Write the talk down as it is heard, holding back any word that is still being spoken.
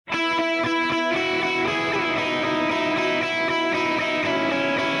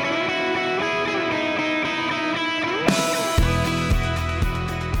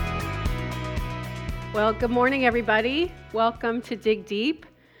Well, good morning, everybody. Welcome to Dig Deep.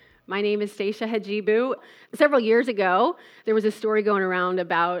 My name is Stacia Hajibu. Several years ago, there was a story going around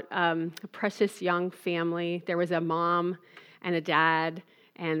about a precious young family. There was a mom and a dad,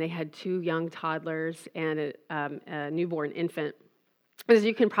 and they had two young toddlers and a newborn infant. As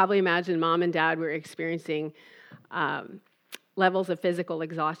you can probably imagine, mom and dad were experiencing levels of physical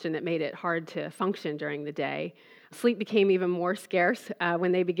exhaustion that made it hard to function during the day. Sleep became even more scarce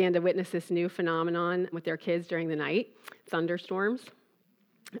when they began to witness this new phenomenon with their kids during the night, thunderstorms.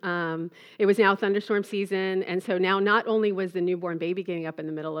 It was now thunderstorm season, and so now not only was the newborn baby getting up in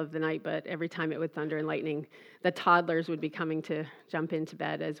the middle of the night, but every time it would thunder and lightning, the toddlers would be coming to jump into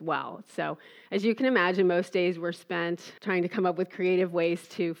bed as well. So as you can imagine, most days were spent trying to come up with creative ways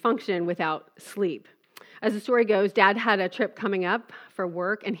to function without sleep. As the story goes, Dad had a trip coming up for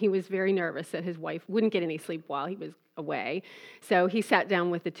work, and he was very nervous that his wife wouldn't get any sleep while he was away. So he sat down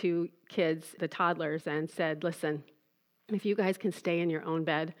with the two kids, the toddlers, and said, "Listen, if you guys can stay in your own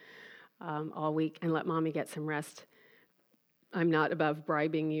bed all week and let Mommy get some rest, I'm not above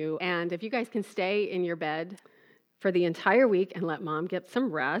bribing you. And if you guys can stay in your bed for the entire week and let Mom get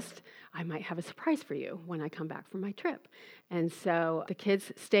some rest, I might have a surprise for you when I come back from my trip." And so the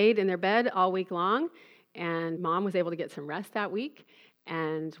kids stayed in their bed all week long, and Mom was able to get some rest that week.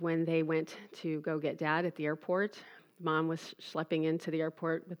 And when they went to go get Dad at the airport, Mom was schlepping into the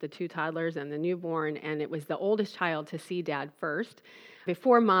airport with the two toddlers and the newborn, and it was the oldest child to see Dad first.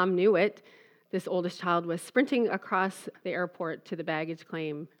 Before Mom knew it, this oldest child was sprinting across the airport to the baggage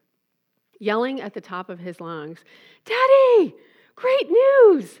claim, yelling at the top of his lungs, "Daddy, great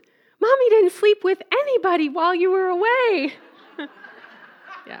news! Mommy didn't sleep with anybody while you were away."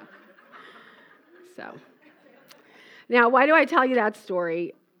 Yeah. So, now why do I tell you that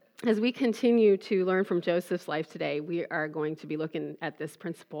story? As we continue to learn from Joseph's life today, we are going to be looking at this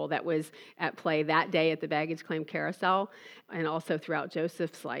principle that was at play that day at the baggage claim carousel and also throughout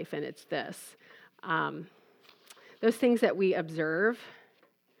Joseph's life, and it's this. Those things that we observe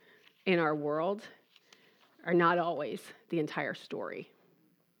in our world are not always the entire story.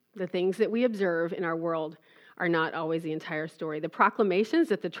 The things that we observe in our world are not always the entire story. The proclamations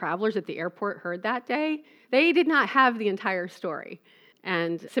that the travelers at the airport heard that day, they did not have the entire story.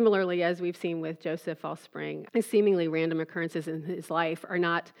 And similarly, as we've seen with Joseph Allspring, his seemingly random occurrences in his life are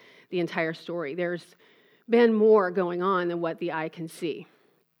not the entire story. There's been more going on than what the eye can see.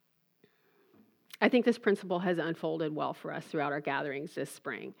 I think this principle has unfolded well for us throughout our gatherings this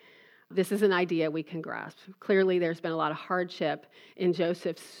spring. This is an idea we can grasp. Clearly, there's been a lot of hardship in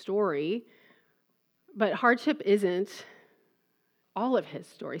Joseph's story, but hardship isn't all of his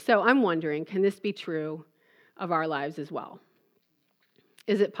story. So I'm wondering, can this be true of our lives as well?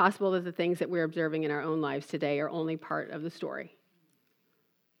 Is it possible that the things that we're observing in our own lives today are only part of the story?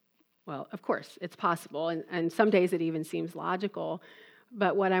 Well, of course, it's possible, and some days it even seems logical.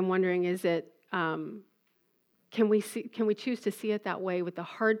 But what I'm wondering is that can we choose to see it that way with the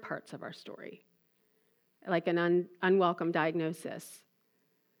hard parts of our story, like an unwelcome diagnosis?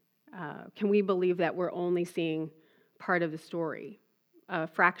 Can we believe that we're only seeing part of the story? A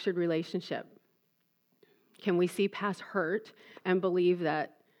fractured relationship. Can we see past hurt and believe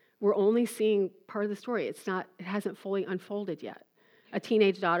that we're only seeing part of the story? It hasn't fully unfolded yet. A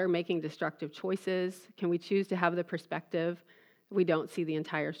teenage daughter making destructive choices. Can we choose to have the perspective we don't see the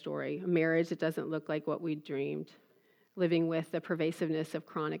entire story? A marriage that doesn't look like what we dreamed. Living with the pervasiveness of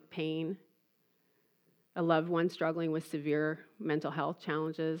chronic pain. A loved one struggling with severe mental health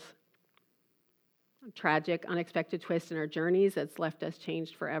challenges. A tragic, unexpected twist in our journeys that's left us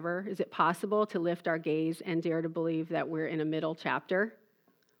changed forever. Is it possible to lift our gaze and dare to believe that we're in a middle chapter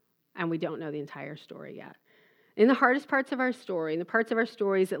and we don't know the entire story yet? In the hardest parts of our story, in the parts of our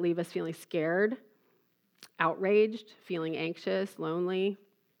stories that leave us feeling scared, outraged, feeling anxious, lonely,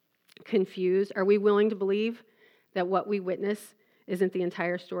 confused, are we willing to believe that what we witness isn't the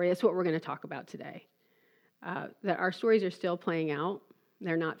entire story? That's what we're going to talk about today. That our stories are still playing out.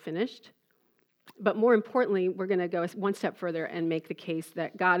 They're not finished. But more importantly, we're going to go one step further and make the case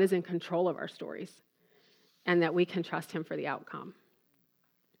that God is in control of our stories and that we can trust him for the outcome.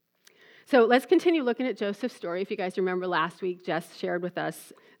 So let's continue looking at Joseph's story. If you guys remember last week, Jess shared with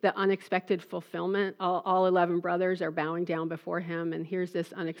us the unexpected fulfillment. All 11 brothers are bowing down before him, and here's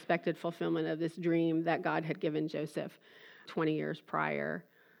this unexpected fulfillment of this dream that God had given Joseph 20 years prior.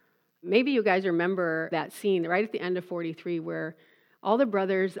 Maybe you guys remember that scene right at the end of 43 where all the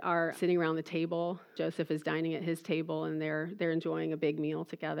brothers are sitting around the table. Joseph is dining at his table, and they're enjoying a big meal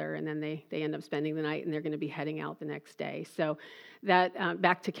together, and then they end up spending the night, and they're going to be heading out the next day. So that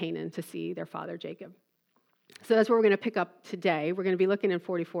back to Canaan to see their father Jacob. So that's where we're going to pick up today. We're going to be looking in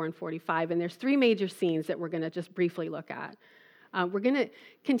 44 and 45, and there's three major scenes that we're going to just briefly look at. We're going to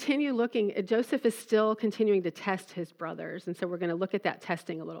continue looking. Joseph is still continuing to test his brothers, and so we're going to look at that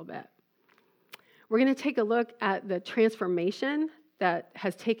testing a little bit. We're going to take a look at the transformation that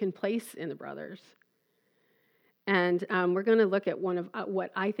has taken place in the brothers. And we're going to look at one of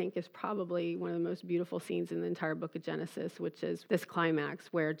what I think is probably one of the most beautiful scenes in the entire book of Genesis, which is this climax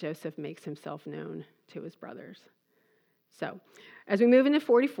where Joseph makes himself known to his brothers. So as we move into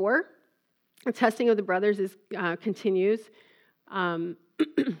 44, the testing of the brothers continues. Do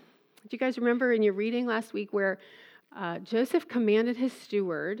you guys remember in your reading last week where Joseph commanded his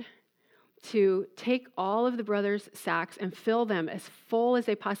steward to take all of the brothers' sacks and fill them as full as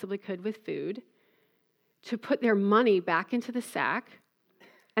they possibly could with food, to put their money back into the sack.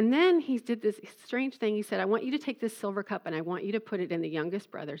 And then he did this strange thing. He said, I want you to take this silver cup and I want you to put it in the youngest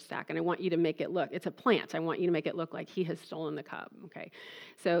brother's sack, and I want you to make it look, it's a plant. I want you to make it look like he has stolen the cup. Okay.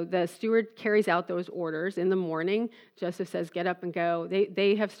 So the steward carries out those orders. In the morning, Joseph says, get up and go.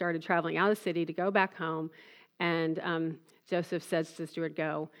 They have started traveling out of the city to go back home. And Joseph says to the steward,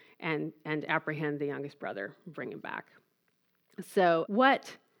 go and apprehend the youngest brother, bring him back. So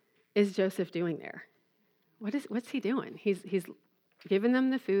what is Joseph doing there? What's he doing? He's given them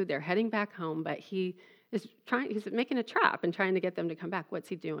the food. They're heading back home, but he's making a trap and trying to get them to come back. What's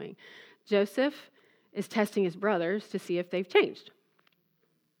he doing? Joseph is testing his brothers to see if they've changed.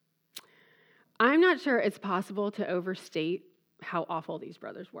 I'm not sure it's possible to overstate how awful these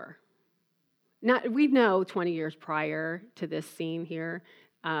brothers were. We know 20 years prior to this scene here,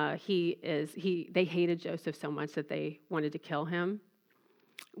 they hated Joseph so much that they wanted to kill him.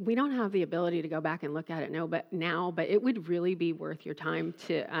 We don't have the ability to go back and look at it now, but it would really be worth your time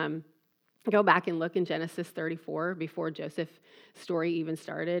to go back and look in Genesis 34 before Joseph's story even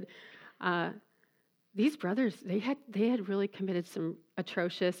started. These brothers, they had really committed some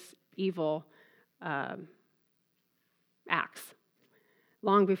atrocious, evil acts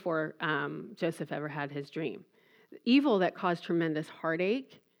long before Joseph ever had his dream. Evil that caused tremendous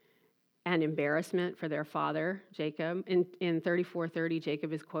heartache and embarrassment for their father, Jacob. In 34:30,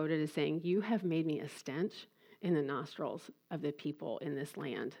 Jacob is quoted as saying, you have made me a stench in the nostrils of the people in this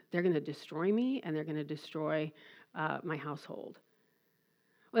land. They're going to destroy me, and they're going to destroy my household.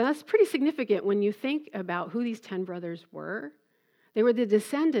 Well, that's pretty significant when you think about who these 10 brothers were. They were the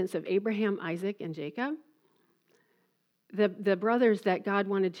descendants of Abraham, Isaac, and Jacob. The brothers that God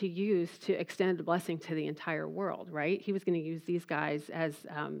wanted to use to extend a blessing to the entire world, right? He was going to use these guys as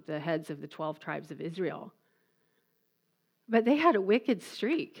the heads of the 12 tribes of Israel. But they had a wicked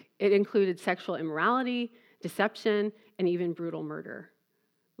streak. It included sexual immorality, deception, and even brutal murder,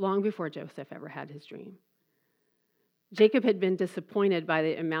 long before Joseph ever had his dream. Jacob had been disappointed by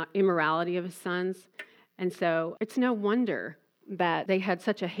the immorality of his sons, and so it's no wonder that they had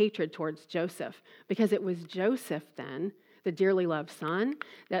such a hatred towards Joseph, because it was Joseph then, the dearly loved son,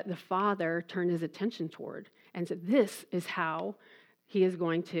 that the father turned his attention toward and said, this is how he is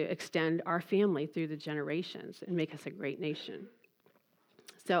going to extend our family through the generations and make us a great nation.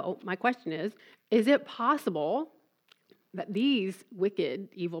 So my question is it possible that these wicked,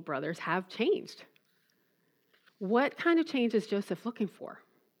 evil brothers have changed? What kind of change is Joseph looking for?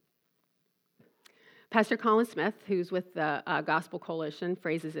 Pastor Colin Smith, who's with the Gospel Coalition,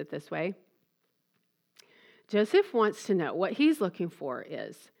 phrases it this way. Joseph wants to know, what he's looking for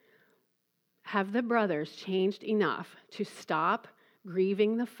is, have the brothers changed enough to stop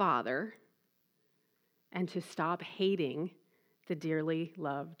grieving the father and to stop hating the dearly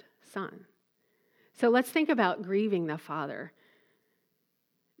loved son? So let's think about grieving the father.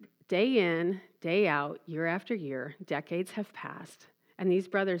 Day in, day out, year after year, decades have passed. And these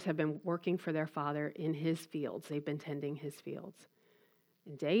brothers have been working for their father in his fields. They've been tending his fields.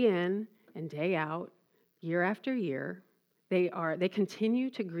 And day in and day out, year after year, they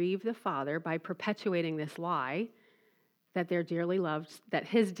continue to grieve the father by perpetuating this lie that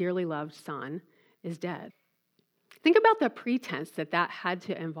his dearly loved son is dead. Think about the pretense that had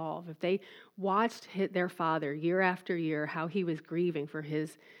to involve. If they watched their father year after year, how he was grieving for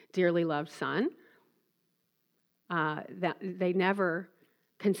his dearly loved son, that they never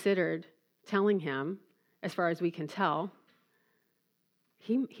considered telling him, as far as we can tell,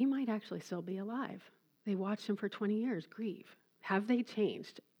 he might actually still be alive. They watched him for 20 years grieve. Have they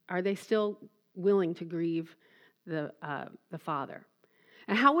changed? Are they still willing to grieve the father?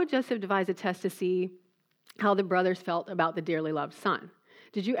 And how would Joseph devise a test to see how the brothers felt about the dearly loved son?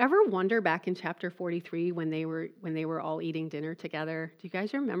 Did you ever wonder back in chapter 43 when they were all eating dinner together? Do you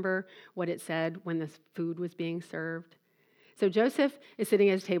guys remember what it said when this food was being served? It So Joseph is sitting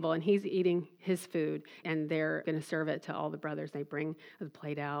at his table, and he's eating his food, and they're going to serve it to all the brothers. They bring the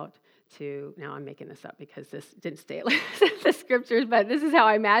plate out to, now I'm making this up because this didn't stay like the scriptures, but this is how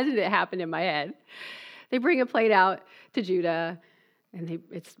I imagined it happened in my head. They bring a plate out to Judah, and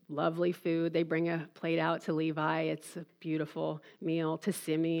it's lovely food. They bring a plate out to Levi. It's a beautiful meal. To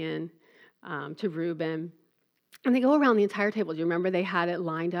Simeon, to Reuben. And they go around the entire table. Do you remember they had it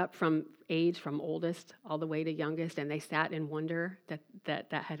lined up from age, from oldest all the way to youngest, and they sat in wonder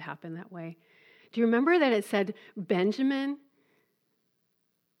that had happened that way? Do you remember that it said Benjamin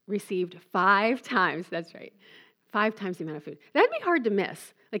received 5 times, that's right, 5 times the amount of food? That'd be hard to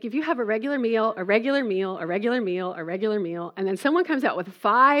miss. Like if you have a regular meal, a regular meal, a regular meal, a regular meal, and then someone comes out with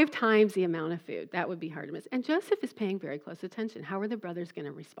 5 times the amount of food, that would be hard to miss. And Joseph is paying very close attention. How are the brothers going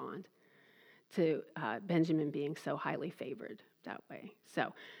to respond to Benjamin being so highly favored that way?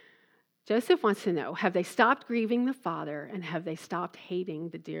 So Joseph wants to know, have they stopped grieving the father, and have they stopped hating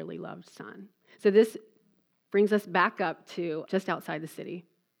the dearly loved son? So this brings us back up to just outside the city.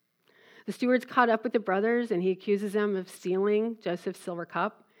 The steward's caught up with the brothers, and he accuses them of stealing Joseph's silver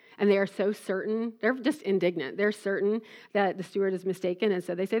cup. And they are so certain, they're just indignant. They're certain that the steward is mistaken. And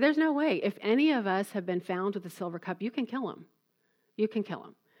so they say, there's no way. If any of us have been found with the silver cup, you can kill him. You can kill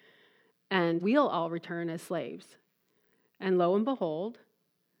him. And we'll all return as slaves. And lo and behold,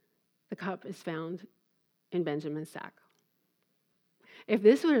 the cup is found in Benjamin's sack. If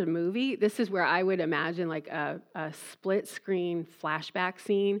this were a movie, this is where I would imagine like a split screen flashback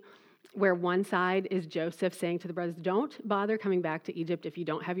scene where one side is Joseph saying to the brothers, don't bother coming back to Egypt if you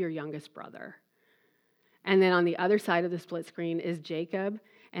don't have your youngest brother. And then on the other side of the split screen is Jacob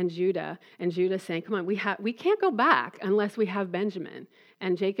and Judah saying, come on, we can't go back unless we have Benjamin.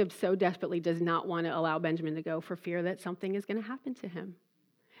 And Jacob so desperately does not want to allow Benjamin to go for fear that something is going to happen to him.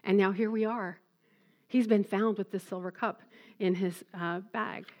 And now here we are. He's been found with the silver cup in his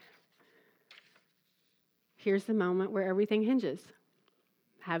bag. Here's the moment where everything hinges.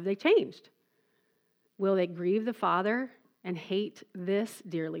 Have they changed? Will they grieve the father and hate this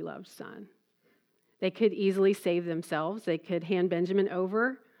dearly loved son? They could easily save themselves. They could hand Benjamin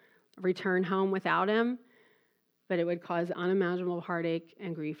over, return home without him, but it would cause unimaginable heartache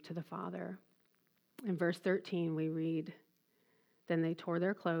and grief to the father. In verse 13, we read, then they tore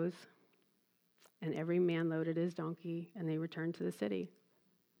their clothes, and every man loaded his donkey, and they returned to the city.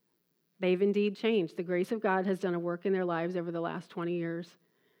 They've indeed changed. The grace of God has done a work in their lives over the last 20 years.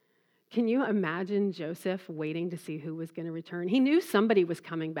 Can you imagine Joseph waiting to see who was going to return? He knew somebody was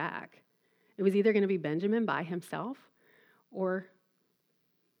coming back. It was either going to be Benjamin by himself or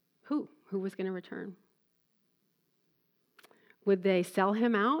who was going to return. Would they sell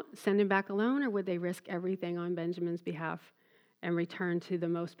him out, send him back alone, or would they risk everything on Benjamin's behalf and return to the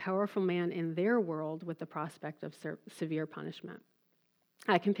most powerful man in their world with the prospect of severe punishment?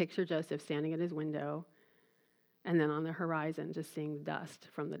 I can picture Joseph standing at his window and then on the horizon just seeing the dust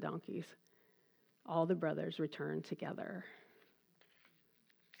from the donkeys. All the brothers return together.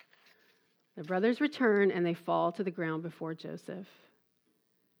 The brothers return and they fall to the ground before Joseph.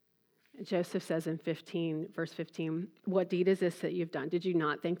 Joseph says in verse 15, what deed is this that you've done? Did you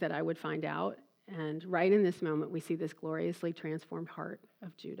not think that I would find out? And right in this moment, we see this gloriously transformed heart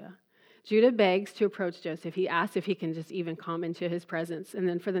of Judah. Judah begs to approach Joseph. He asks if he can just even come into his presence. And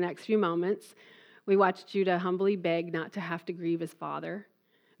then for the next few moments, we watch Judah humbly beg not to have to grieve his father,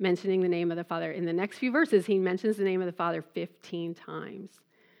 mentioning the name of the father. In the next few verses, he mentions the name of the father 15 times.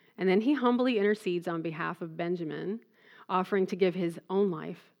 And then he humbly intercedes on behalf of Benjamin, offering to give his own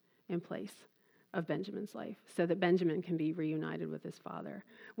life in place of Benjamin's life so that Benjamin can be reunited with his father.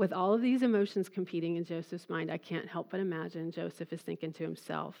 With all of these emotions competing in Joseph's mind, I can't help but imagine Joseph is thinking to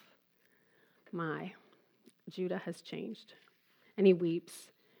himself, Judah has changed. And he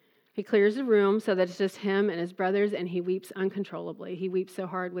weeps. He clears the room so that it's just him and his brothers, and he weeps uncontrollably. He weeps so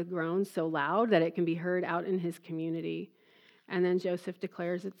hard with groans so loud that it can be heard out in his community. And then Joseph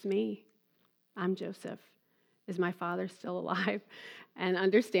declares, it's me. I'm Joseph. Is my father still alive? And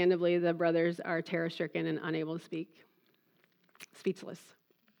understandably, the brothers are terror-stricken and unable to speak, speechless.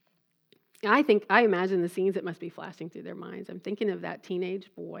 I imagine the scenes that must be flashing through their minds. I'm thinking of that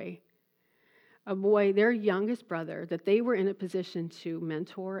teenage boy, their youngest brother, that they were in a position to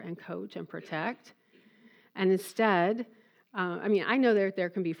mentor and coach and protect. And instead, I know there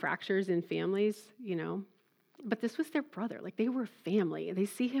can be fractures in families, but this was their brother. Like, they were family. They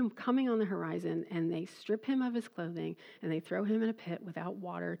see him coming on the horizon, and they strip him of his clothing, and they throw him in a pit without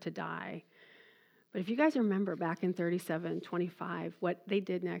water to die. But if you guys remember back in 37:25, what they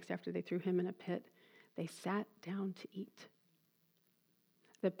did next after they threw him in a pit, they sat down to eat.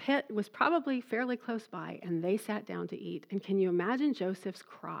 The pit was probably fairly close by, and they sat down to eat. And can you imagine Joseph's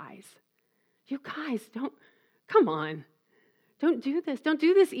cries? You guys, come on. Don't do this. Don't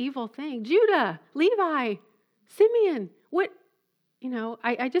do this evil thing. Judah, Levi, Simeon, what?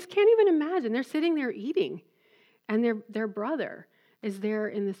 I just can't even imagine. They're sitting there eating, and their brother is there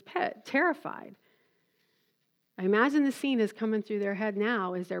in this pit, terrified. I imagine the scene is coming through their head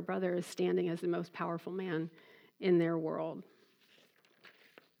now as their brother is standing as the most powerful man in their world.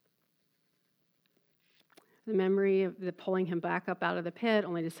 The memory of the pulling him back up out of the pit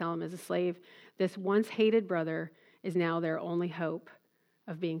only to sell him as a slave. This once hated brother is now their only hope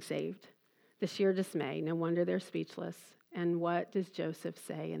of being saved. The sheer dismay, no wonder they're speechless. And what does Joseph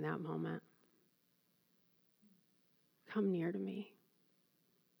say in that moment? Come near to me.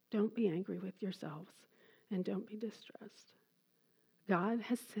 Don't be angry with yourselves, and don't be distressed. God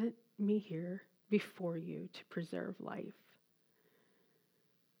has sent me here before you to preserve life.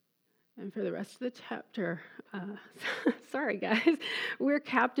 And for the rest of the chapter, sorry guys, we're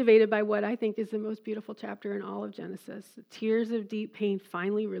captivated by what I think is the most beautiful chapter in all of Genesis. The tears of deep pain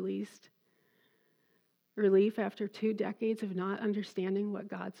finally released. Relief after 2 decades of not understanding what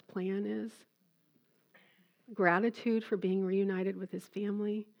God's plan is. Gratitude for being reunited with his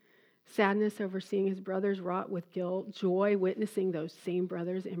family. Sadness over seeing his brothers rot with guilt. Joy witnessing those same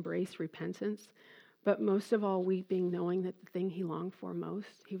brothers embrace repentance. But most of all, weeping, knowing that the thing he longed for most,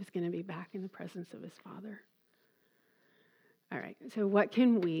 he was going to be back in the presence of his Father. All right, so what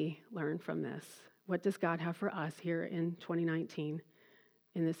can we learn from this? What does God have for us here in 2019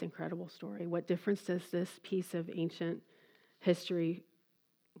 in this incredible story? What difference does this piece of ancient history,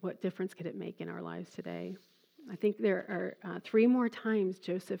 what difference could it make in our lives today? I think there are 3 more times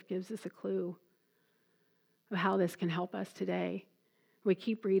Joseph gives us a clue of how this can help us today. We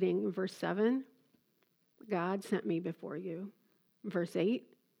keep reading verse 7. God sent me before you. Verse 8,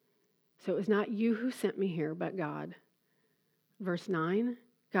 so it was not you who sent me here, but God. Verse 9,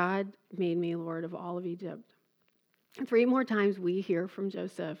 God made me Lord of all of Egypt. 3 more times we hear from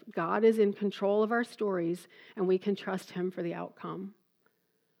Joseph, God is in control of our stories, and we can trust him for the outcome.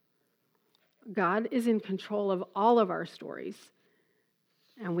 God is in control of all of our stories,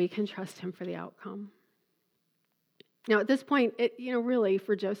 and we can trust him for the outcome. Now, at this point, really,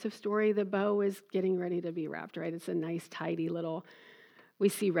 for Joseph's story, the bow is getting ready to be wrapped, right? It's a nice, tidy little, we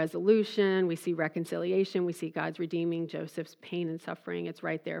see resolution, we see reconciliation, we see God's redeeming Joseph's pain and suffering. It's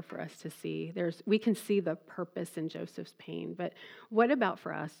right there for us to see. We can see the purpose in Joseph's pain. But what about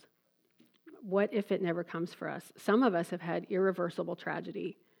for us? What if it never comes for us? Some of us have had irreversible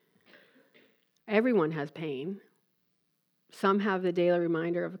tragedy. Everyone has pain. Some have the daily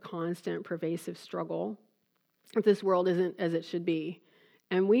reminder of a constant, pervasive struggle. If this world isn't as it should be.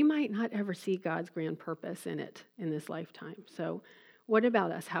 And we might not ever see God's grand purpose in it in this lifetime. So what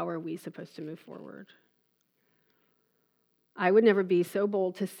about us? How are we supposed to move forward? I would never be so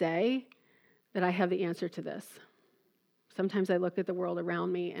bold to say that I have the answer to this. Sometimes I look at the world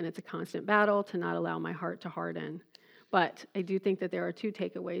around me and it's a constant battle to not allow my heart to harden. But I do think that there are 2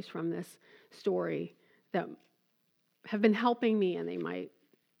 takeaways from this story that have been helping me, and they might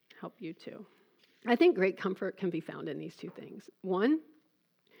help you too. I think great comfort can be found in these 2 things. 1,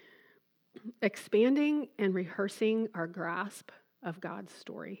 expanding and rehearsing our grasp of God's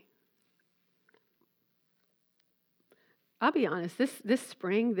story. I'll be honest, this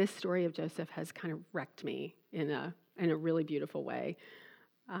spring, this story of Joseph has kind of wrecked me in a really beautiful way.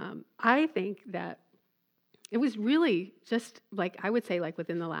 I think that it was really just I would say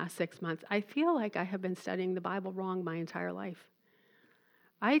within the last 6 months, I feel like I have been studying the Bible wrong my entire life.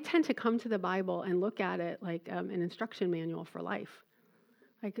 I tend to come to the Bible and look at it like an instruction manual for life.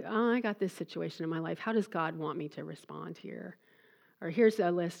 I got this situation in my life. How does God want me to respond here? Or here's a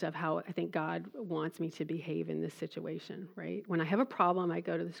list of how I think God wants me to behave in this situation, right? When I have a problem, I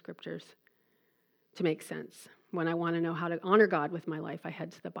go to the scriptures to make sense. When I want to know how to honor God with my life, I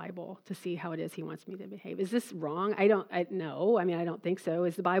head to the Bible to see how it is he wants me to behave. Is this wrong? I don't think so.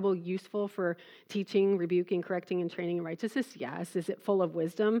 Is the Bible useful for teaching, rebuking, correcting, and training in righteousness? Yes. Is it full of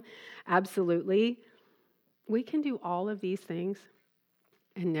wisdom? Absolutely. We can do all of these things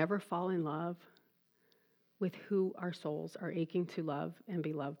and never fall in love with who our souls are aching to love and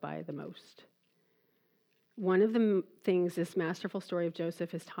be loved by the most. One of the things this masterful story of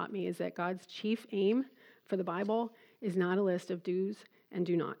Joseph has taught me is that God's chief aim for the Bible is not a list of do's and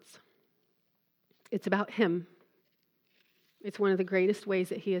do nots. It's about him. It's one of the greatest ways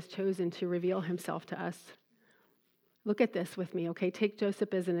that he has chosen to reveal himself to us. Look at this with me, okay? Take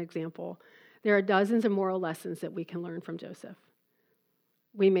Joseph as an example. There are dozens of moral lessons that we can learn from Joseph.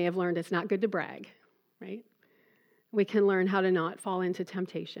 We may have learned it's not good to brag, right? We can learn how to not fall into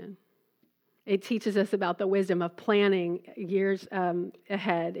temptation. It teaches us about the wisdom of planning years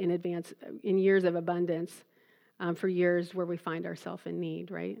ahead in advance, in years of abundance, for years where we find ourselves in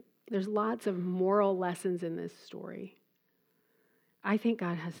need, right? There's lots of moral lessons in this story. I think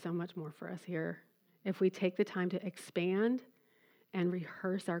God has so much more for us here if we take the time to expand and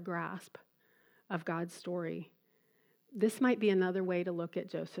rehearse our grasp of God's story. This might be another way to look at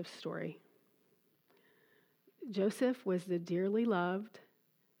Joseph's story. Joseph was the dearly loved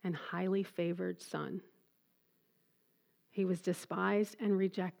and highly favored son. He was despised and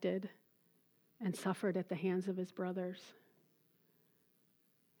rejected and suffered at the hands of his brothers.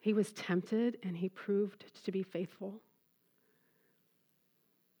 He was tempted and he proved to be faithful.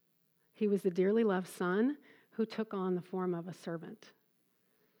 He was the dearly loved son who took on the form of a servant.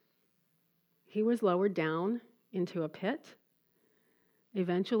 He was lowered down into a pit.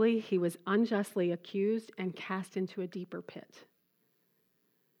 Eventually, he was unjustly accused and cast into a deeper pit.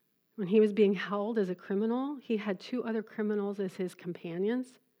 When he was being held as a criminal, he had two other criminals as his companions,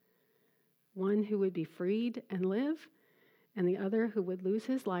 one who would be freed and live, and the other who would lose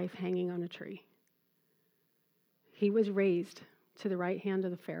his life hanging on a tree. He was raised to the right hand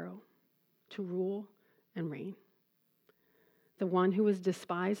of the Pharaoh to rule and reign. The one who was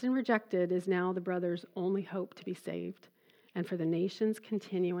despised and rejected is now the brothers' only hope to be saved and for the nation's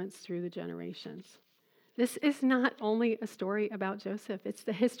continuance through the generations. This is not only a story about Joseph, it's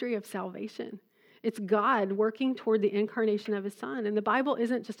the history of salvation. It's God working toward the incarnation of his son. And the Bible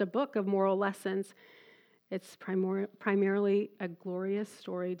isn't just a book of moral lessons. It's primarily a glorious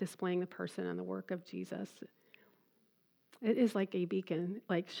story displaying the person and the work of Jesus. It is like a beacon,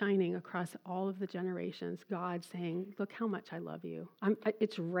 like shining across all of the generations, God saying, look how much I love you.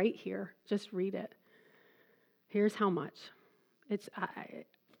 It's right here. Just read it. Here's how much.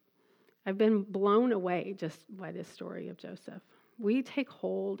 I've been blown away just by this story of Joseph. We take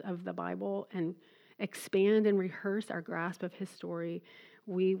hold of the Bible and expand and rehearse our grasp of his story,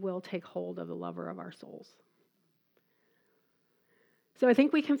 we will take hold of the lover of our souls. So I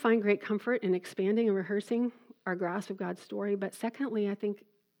think we can find great comfort in expanding and rehearsing our grasp of God's story, but secondly, I think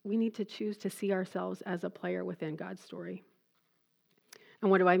we need to choose to see ourselves as a player within God's story. And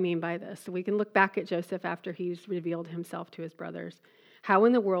what do I mean by this? So we can look back at Joseph after he's revealed himself to his brothers. How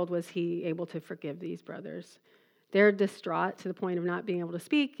in the world was he able to forgive these brothers? They're distraught to the point of not being able to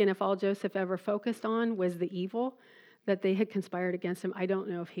speak, and if all Joseph ever focused on was the evil that they had conspired against him, I don't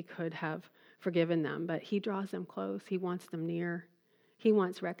know if he could have forgiven them, but he draws them close. He wants them near. He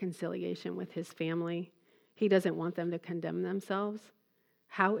wants reconciliation with his family. He doesn't want them to condemn themselves.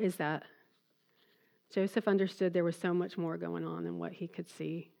 How is that? Joseph understood there was so much more going on than what he could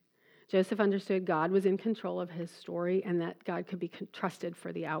see. Joseph understood God was in control of his story and that God could be trusted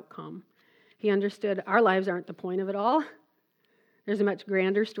for the outcome. He understood our lives aren't the point of it all. There's a much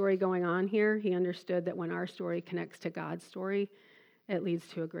grander story going on here. He understood that when our story connects to God's story, it leads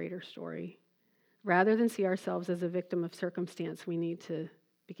to a greater story. Rather than see ourselves as a victim of circumstance, we need to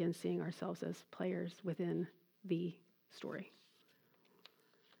begin seeing ourselves as players within the story.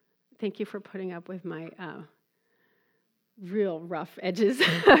 Thank you for putting up with my real rough edges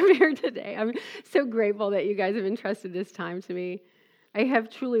up here today. I'm so grateful that you guys have entrusted this time to me. I have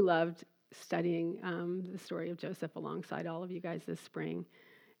truly loved studying the story of Joseph alongside all of you guys this spring.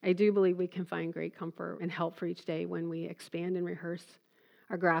 I do believe we can find great comfort and help for each day when we expand and rehearse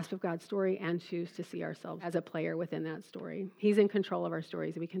our grasp of God's story and choose to see ourselves as a player within that story. He's in control of our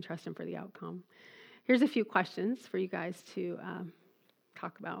stories, and we can trust him for the outcome. Here's a few questions for you guys to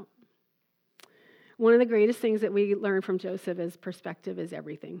talk about. One of the greatest things that we learn from Joseph is perspective is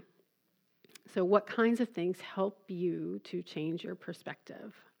everything. So what kinds of things help you to change your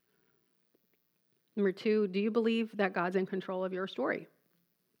perspective? Number 2, do you believe that God's in control of your story?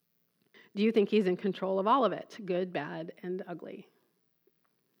 Do you think he's in control of all of it, good, bad, and ugly?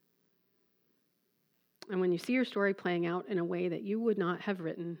 And when you see your story playing out in a way that you would not have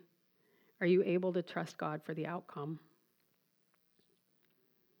written, are you able to trust God for the outcome?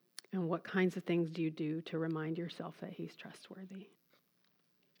 And what kinds of things do you do to remind yourself that he's trustworthy?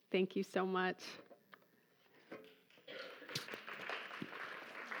 Thank you so much.